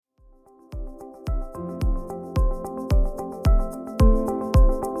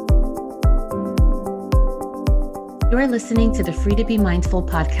You're listening to the Free to Be Mindful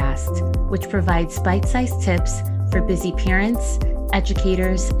podcast, which provides bite-sized tips for busy parents,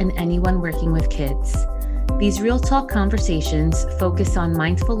 educators, and anyone working with kids. These real talk conversations focus on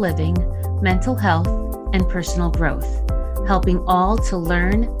mindful living, mental health, and personal growth, helping all to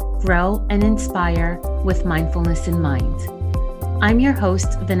learn, grow, and inspire with mindfulness in mind. I'm your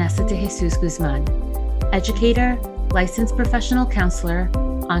host, Vanessa de Jesus Guzman, educator, licensed professional counselor,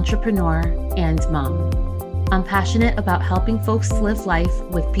 entrepreneur, and mom. I'm passionate about helping folks live life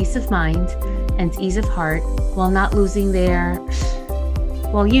with peace of mind and ease of heart while not losing their,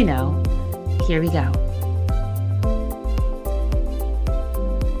 well, you know, here we go.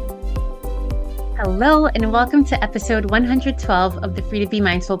 Hello, and welcome to episode 112 of the Free to Be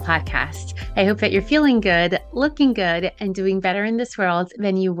Mindful podcast. I hope that you're feeling good, looking good, and doing better in this world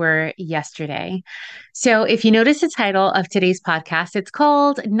than you were yesterday. So if you notice the title of today's podcast, it's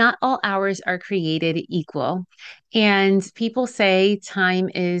called Not All Hours Are Created Equal. And people say time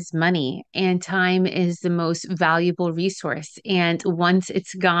is money and time is the most valuable resource. And once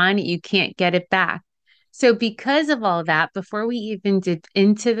it's gone, you can't get it back. So because of all that, before we even did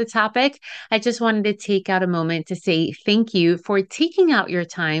into the topic, I just wanted to take out a moment to say thank you for taking out your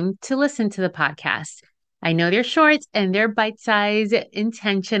time to listen to the podcast. I know they're short and they're bite-sized,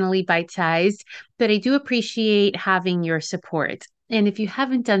 intentionally bite-sized, but I do appreciate having your support. And if you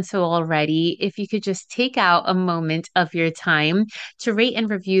haven't done so already, if you could just take out a moment of your time to rate and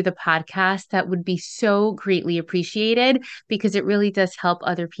review the podcast, that would be so greatly appreciated because it really does help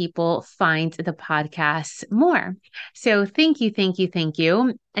other people find the podcast more. So thank you, thank you, thank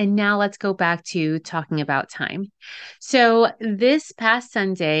you. And now let's go back to talking about time. So this past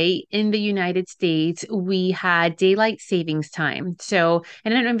Sunday in the United States, we had daylight savings time. So I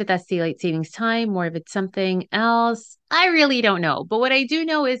don't know if that's daylight savings time or if it's something else. I really don't know. But what I do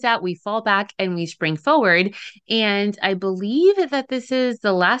know is that we fall back and we spring forward. And I believe that this is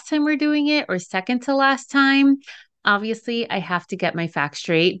the last time we're doing it or second to last time. Obviously, I have to get my facts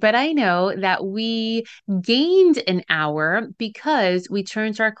straight, but I know that we gained an hour because we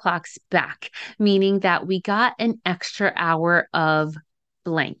turned our clocks back, meaning that we got an extra hour of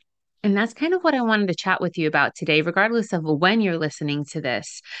blank. And that's kind of what I wanted to chat with you about today, regardless of when you're listening to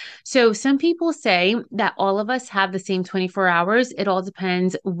this. So some people say that all of us have the same 24 hours. It all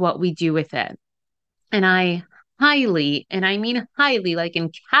depends what we do with it. And I highly, and I mean highly, like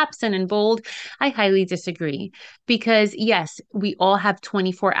in caps and in bold, I highly disagree. Because yes, we all have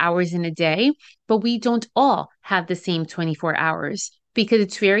 24 hours in a day, but we don't all have the same 24 hours. Because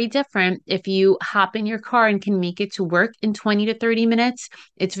it's very different if you hop in your car and can make it to work in 20 to 30 minutes.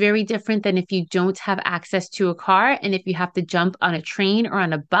 It's very different than if you don't have access to a car and if you have to jump on a train or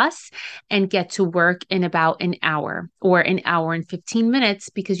on a bus and get to work in about an hour or an hour and 15 minutes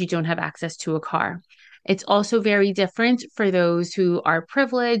because you don't have access to a car. It's also very different for those who are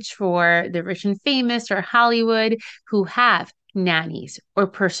privileged, for the rich and famous or Hollywood who have nannies or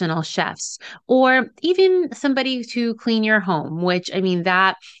personal chefs, or even somebody to clean your home, which I mean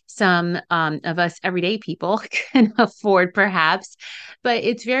that some of us everyday people can afford perhaps, but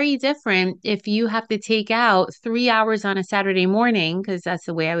it's very different if you have to take out 3 hours on a Saturday morning, because that's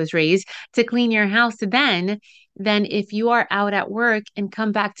the way I was raised, to clean your house then if you are out at work and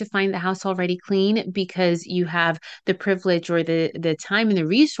come back to find the house already clean because you have the privilege or the time and the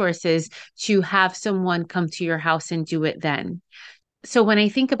resources to have someone come to your house and do it then. So when I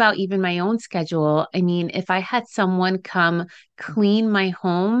think about even my own schedule, I mean, if I had someone come clean my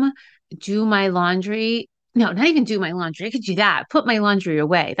home, do my laundry, no, not even do my laundry. I could do that. Put my laundry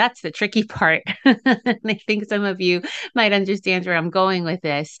away. That's the tricky part. And I think some of you might understand where I'm going with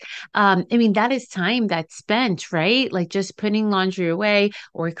this. I mean, that is time that's spent, right? Like just putting laundry away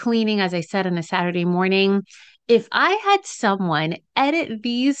or cleaning, as I said, on a Saturday morning. If I had someone edit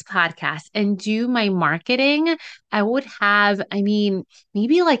these podcasts and do my marketing, I would have, I mean,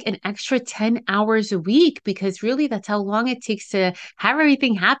 maybe like an extra 10 hours a week, because really that's how long it takes to have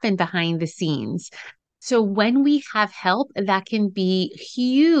everything happen behind the scenes. So when we have help, that can be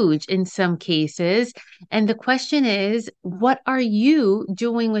huge in some cases. And the question is, what are you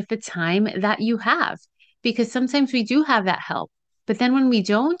doing with the time that you have? Because sometimes we do have that help, but then when we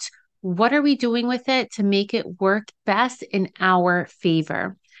don't, what are we doing with it to make it work best in our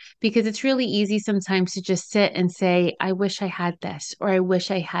favor? Because it's really easy sometimes to just sit and say, I wish I had this, or I wish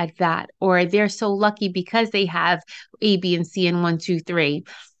I had that, or they're so lucky because they have A, B, and C, and one, two, three.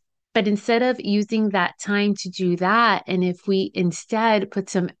 But instead of using that time to do that, and if we instead put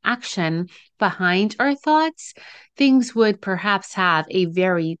some action behind our thoughts, things would perhaps have a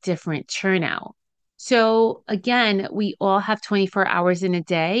very different turnout. So again, we all have 24 hours in a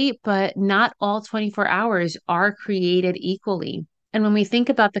day, but not all 24 hours are created equally. And when we think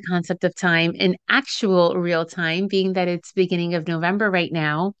about the concept of time in actual real time, being that it's beginning of November right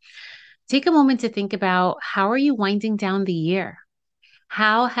now, take a moment to think about, how are you winding down the year?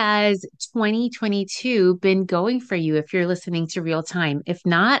 How has 2022 been going for you if you're listening to real time? If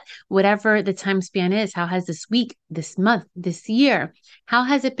not, whatever the time span is, how has this week, this month, this year, how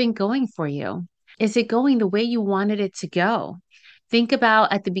has it been going for you? Is it going the way you wanted it to go? Think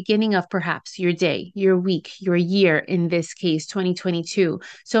about at the beginning of perhaps your day, your week, your year, in this case, 2022.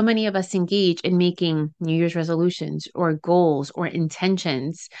 So many of us engage in making New Year's resolutions or goals or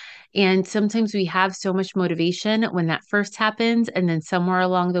intentions. And sometimes we have so much motivation when that first happens. And then somewhere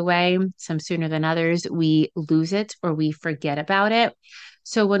along the way, some sooner than others, we lose it or we forget about it.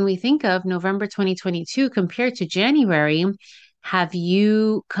 So when we think of November 2022 compared to January, have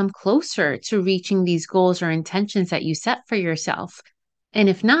you come closer to reaching these goals or intentions that you set for yourself? And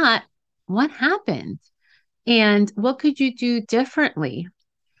if not, what happened? And what could you do differently?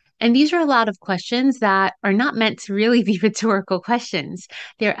 And these are a lot of questions that are not meant to really be rhetorical questions.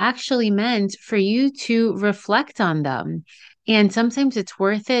 They're actually meant for you to reflect on them. And sometimes it's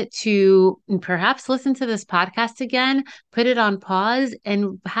worth it to perhaps listen to this podcast again, put it on pause,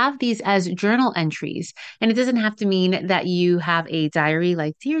 and have these as journal entries. And it doesn't have to mean that you have a diary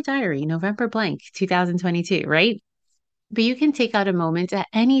like Dear Diary, November blank, 2022, right? But you can take out a moment at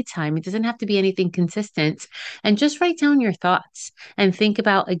any time. It doesn't have to be anything consistent. And just write down your thoughts and think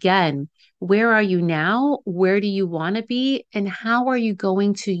about, again, where are you now? Where do you want to be? And how are you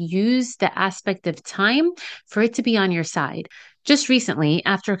going to use the aspect of time for it to be on your side? Just recently,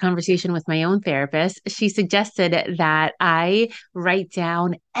 after a conversation with my own therapist, she suggested that I write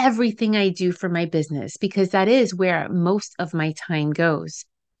down everything I do for my business because that is where most of my time goes.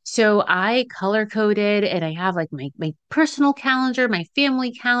 So I color coded and I have like my personal calendar, my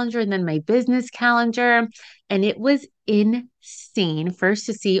family calendar, and then my business calendar. And it was insane first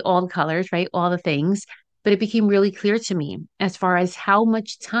to see all the colors, right? All the things. But it became really clear to me as far as how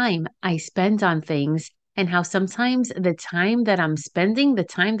much time I spend on things and how sometimes the time that I'm spending, the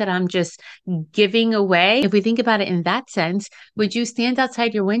time that I'm just giving away, if we think about it in that sense, would you stand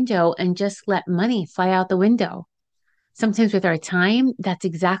outside your window and just let money fly out the window? Sometimes with our time, that's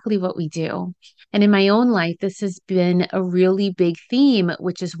exactly what we do. And in my own life, this has been a really big theme,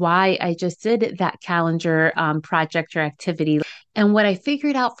 which is why I just did that calendar project or activity. And what I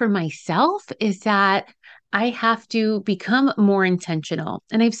figured out for myself is that I have to become more intentional.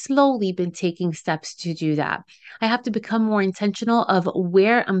 And I've slowly been taking steps to do that. I have to become more intentional of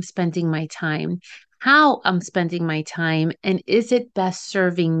where I'm spending my time, how I'm spending my time, and is it best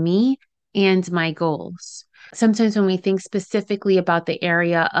serving me and my goals? Sometimes when we think specifically about the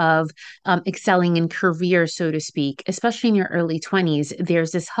area of excelling in career, so to speak, especially in your early 20s,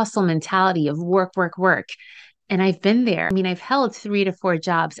 there's this hustle mentality of work, work, work. And I've been there. I mean, I've held 3 to 4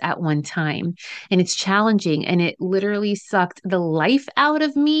 jobs at one time, and it's challenging. And it literally sucked the life out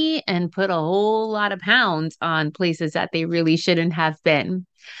of me and put a whole lot of pounds on places that they really shouldn't have been.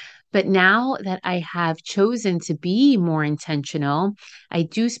 But now that I have chosen to be more intentional, I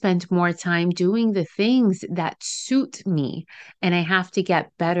do spend more time doing the things that suit me. And I have to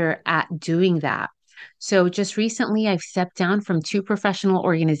get better at doing that. So just recently, I've stepped down from 2 professional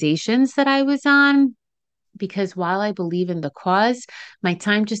organizations that I was on because while I believe in the cause, my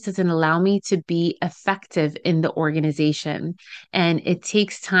time just doesn't allow me to be effective in the organization. And it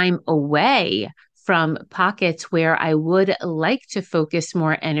takes time away from pockets where I would like to focus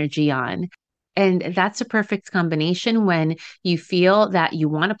more energy on. And that's a perfect combination when you feel that you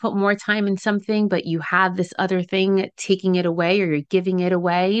want to put more time in something, but you have this other thing taking it away or you're giving it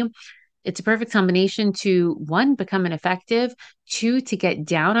away. It's a perfect combination to one, become ineffective, two, to get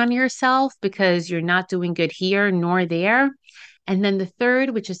down on yourself because you're not doing good here nor there. And then the third,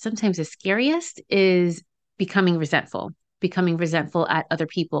 which is sometimes the scariest, is becoming resentful at other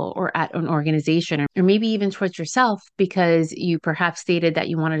people or at an organization, or maybe even towards yourself because you perhaps stated that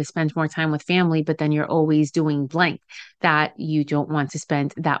you wanted to spend more time with family, but then you're always doing blank that you don't want to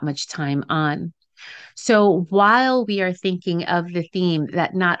spend that much time on. So while we are thinking of the theme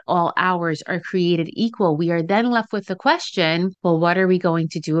that not all hours are created equal, we are then left with the question, well, what are we going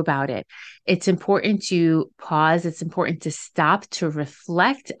to do about it? It's important to pause. It's important to stop, to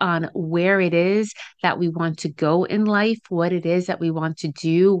reflect on where it is that we want to go in life, what it is that we want to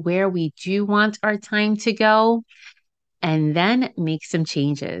do, where we do want our time to go, and then make some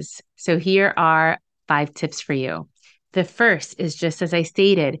changes. So here are 5 tips for you. The first is just as I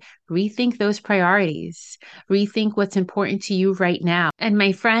stated, rethink those priorities, rethink what's important to you right now. And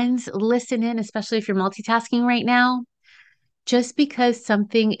my friends, listen in, especially if you're multitasking right now. Just because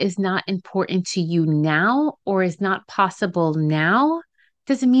something is not important to you now or is not possible now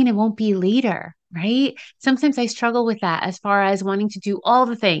doesn't mean it won't be later, right? Sometimes I struggle with that as far as wanting to do all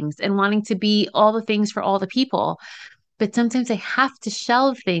the things and wanting to be all the things for all the people. But sometimes I have to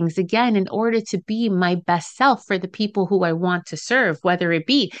shelve things again in order to be my best self for the people who I want to serve, whether it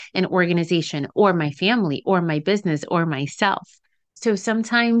be an organization or my family or my business or myself. So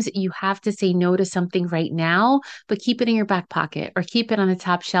sometimes you have to say no to something right now, but keep it in your back pocket or keep it on the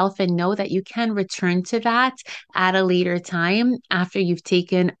top shelf and know that you can return to that at a later time after you've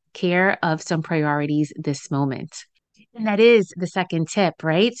taken care of some priorities this moment. And that is the second tip,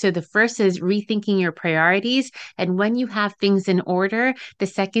 right? So the first is rethinking your priorities. And when you have things in order, the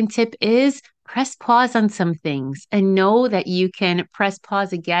second tip is press pause on some things and know that you can press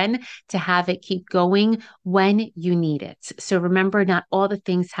pause again to have it keep going when you need it. So remember, not all the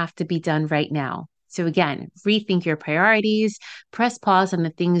things have to be done right now. So again, rethink your priorities, press pause on the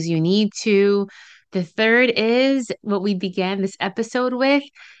things you need to. The third is what we began this episode with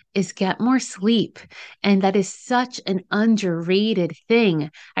is get more sleep. And that is such an underrated thing.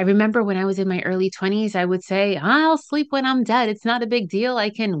 I remember when I was in my early 20s, I would say, I'll sleep when I'm dead. It's not a big deal. I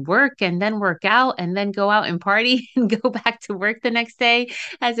can work and then work out and then go out and party and go back to work the next day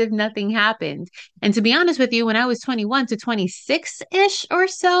as if nothing happened. And to be honest with you, when I was 21 to 26-ish or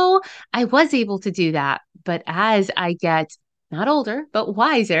so, I was able to do that. But as I get not older, but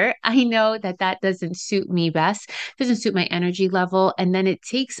wiser, I know that that doesn't suit me best, doesn't suit my energy level. And then it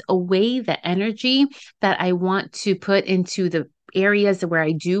takes away the energy that I want to put into the areas where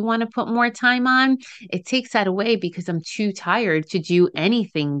I do want to put more time on. It takes that away because I'm too tired to do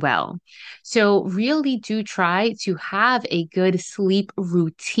anything well. So, really do try to have a good sleep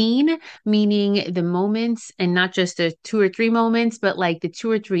routine, meaning the moments and not just the 2 or 3 moments, but like the 2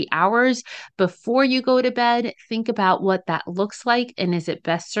 or 3 hours before you go to bed. Think about what that looks like and is it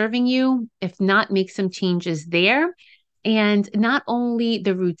best serving you? If not, make some changes there. And not only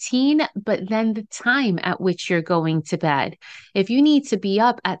the routine, but then the time at which you're going to bed. If you need to be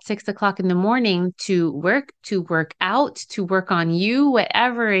up at 6 o'clock in the morning to work out, to work on you,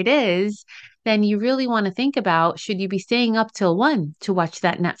 whatever it is, then you really want to think about should you be staying up till 1 to watch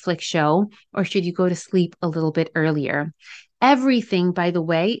that Netflix show, or should you go to sleep a little bit earlier? Everything, by the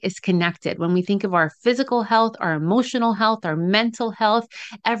way, is connected. When we think of our physical health, our emotional health, our mental health,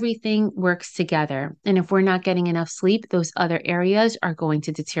 everything works together. And if we're not getting enough sleep, those other areas are going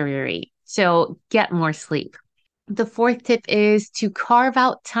to deteriorate. So get more sleep. The fourth tip is to carve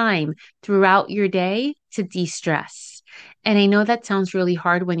out time throughout your day to de stress. And I know that sounds really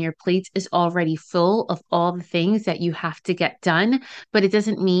hard when your plate is already full of all the things that you have to get done, but it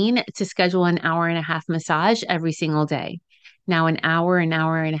doesn't mean to schedule an hour and a half massage every single day. Now, an hour and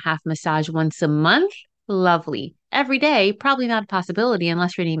a half massage once a month, lovely. Every day, probably not a possibility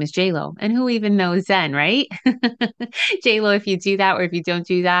unless your name is JLo. And who even knows then, right? JLo, if you do that or if you don't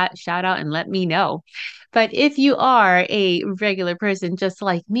do that, shout out and let me know. But if you are a regular person just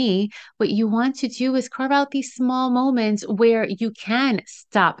like me, what you want to do is carve out these small moments where you can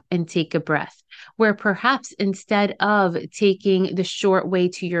stop and take a breath. Where perhaps instead of taking the short way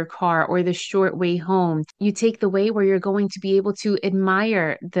to your car or the short way home, you take the way where you're going to be able to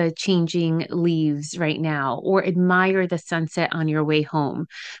admire the changing leaves right now or admire the sunset on your way home.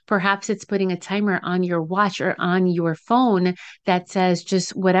 Perhaps it's putting a timer on your watch or on your phone that says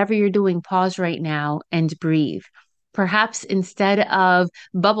just whatever you're doing, pause right now and breathe. Perhaps instead of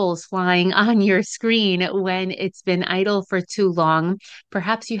bubbles flying on your screen when it's been idle for too long,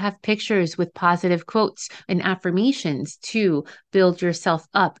 perhaps you have pictures with positive quotes and affirmations to build yourself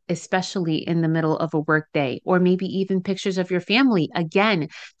up, especially in the middle of a workday, or maybe even pictures of your family, again,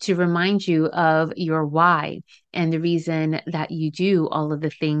 to remind you of your why and the reason that you do all of the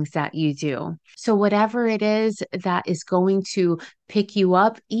things that you do. So, whatever it is that is going to pick you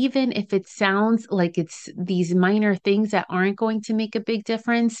up, even if it sounds like it's these minor things that aren't going to make a big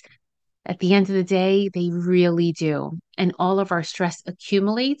difference, at the end of the day, they really do. And all of our stress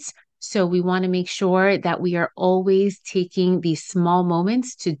accumulates. So we want to make sure that we are always taking these small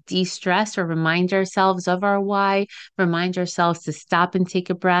moments to de stress or remind ourselves of our why, remind ourselves to stop and take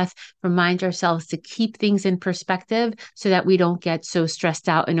a breath, remind ourselves to keep things in perspective so that we don't get so stressed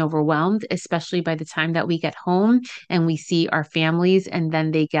out and overwhelmed, especially by the time that we get home and we see our families and then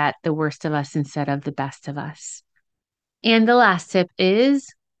they get the worst of us instead of the best of us. And the last tip is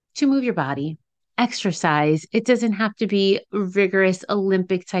to move your body. exercise. It doesn't have to be rigorous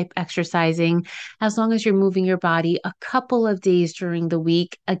Olympic type exercising. As long as you're moving your body a couple of days during the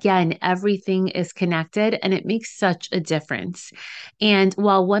week, again, everything is connected and it makes such a difference. And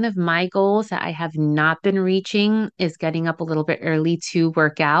while one of my goals that I have not been reaching is getting up a little bit early to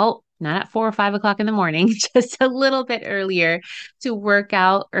work out, not at 4 or 5 o'clock in the morning, just a little bit earlier to work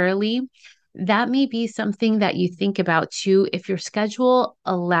out early. That may be something that you think about too, if your schedule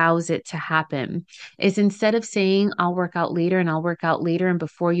allows it to happen, is instead of saying, I'll work out later and I'll work out later, and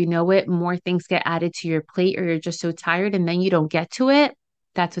before you know it, more things get added to your plate, or you're just so tired and then you don't get to it.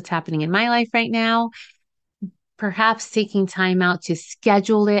 That's what's happening in my life right now. Perhaps taking time out to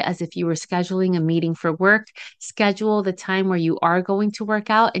schedule it as if you were scheduling a meeting for work. Schedule the time where you are going to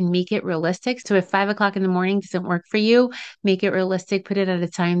work out and make it realistic. So if 5 o'clock in the morning doesn't work for you, make it realistic, put it at a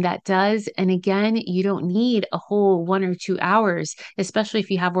time that does. And again, you don't need a whole 1 or 2 hours, especially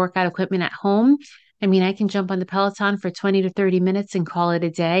if you have workout equipment at home. I mean, I can jump on the Peloton for 20 to 30 minutes and call it a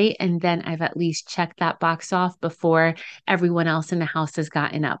day. And then I've at least checked that box off before everyone else in the house has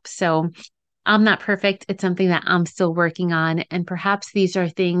gotten up. So I'm not perfect. It's something that I'm still working on. And perhaps these are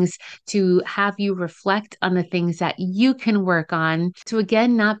things to have you reflect on the things that you can work on to,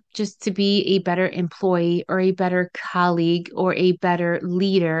 again, not just to be a better employee or a better colleague or a better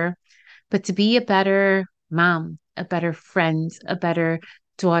leader, but to be a better mom, a better friend, a better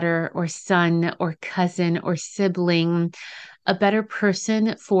daughter or son or cousin or sibling, a better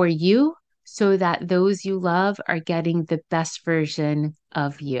person for you so that those you love are getting the best version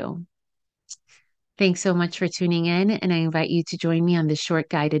of you. Thanks so much for tuning in, and I invite you to join me on this short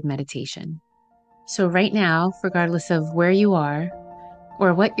guided meditation. So right now, regardless of where you are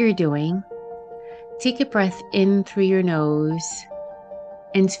or what you're doing, take a breath in through your nose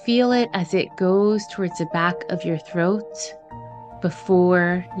and feel it as it goes towards the back of your throat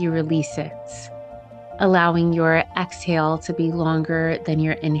before you release it, allowing your exhale to be longer than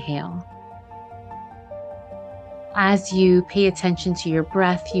your inhale. As you pay attention to your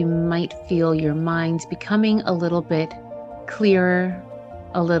breath, you might feel your mind becoming a little bit clearer,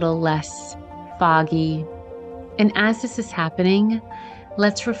 a little less foggy. And as this is happening,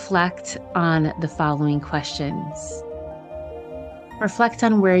 let's reflect on the following questions. Reflect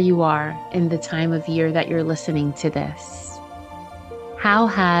on where you are in the time of year that you're listening to this. How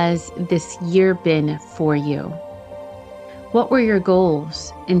has this year been for you? What were your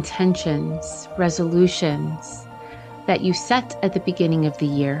goals, intentions, resolutions that you set at the beginning of the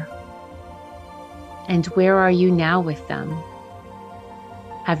year? And where are you now with them?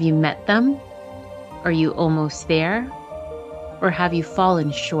 Have you met them? Are you almost there? Or have you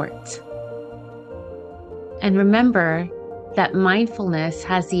fallen short? And remember that mindfulness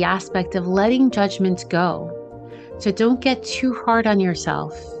has the aspect of letting judgment go. So don't get too hard on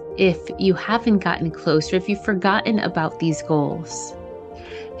yourself if you haven't gotten close or if you've forgotten about these goals.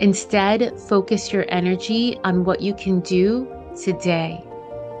 Instead, focus your energy on what you can do today,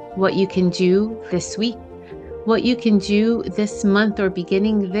 what you can do this week, what you can do this month or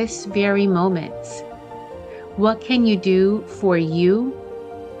beginning this very moment. What can you do for you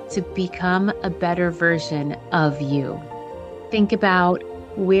to become a better version of you? Think about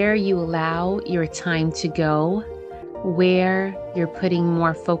where you allow your time to go, where you're putting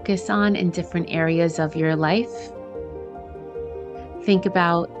more focus on in different areas of your life. Think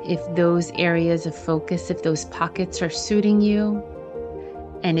about if those areas of focus, if those pockets are suiting you.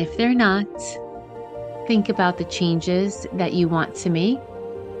 And if they're not, think about the changes that you want to make.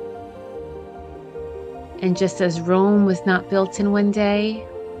 And just as Rome was not built in one day,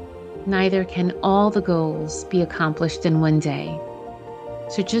 neither can all the goals be accomplished in one day.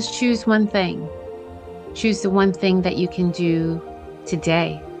 So just choose one thing. Choose the one thing that you can do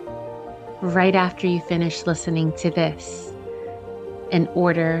today, right after you finish listening to this, in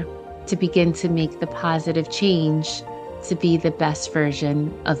order to begin to make the positive change to be the best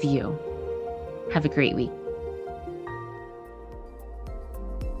version of you. Have a great week.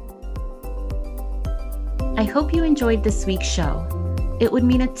 I hope you enjoyed this week's show. It would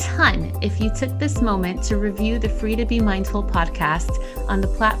mean a ton if you took this moment to review the Free to Be Mindful podcast on the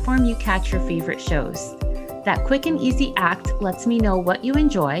platform you catch your favorite shows. That quick and easy act lets me know what you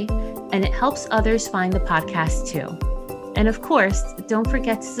enjoy, and it helps others find the podcast too. And of course, don't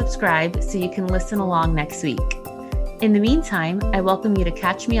forget to subscribe so you can listen along next week. In the meantime, I welcome you to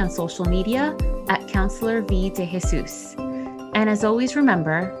catch me on social media at Counselor V de Jesus. And as always,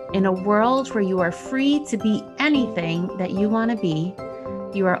 remember, in a world where you are free to be anything that you want to be,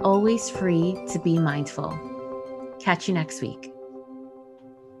 you are always free to be mindful. Catch you next week.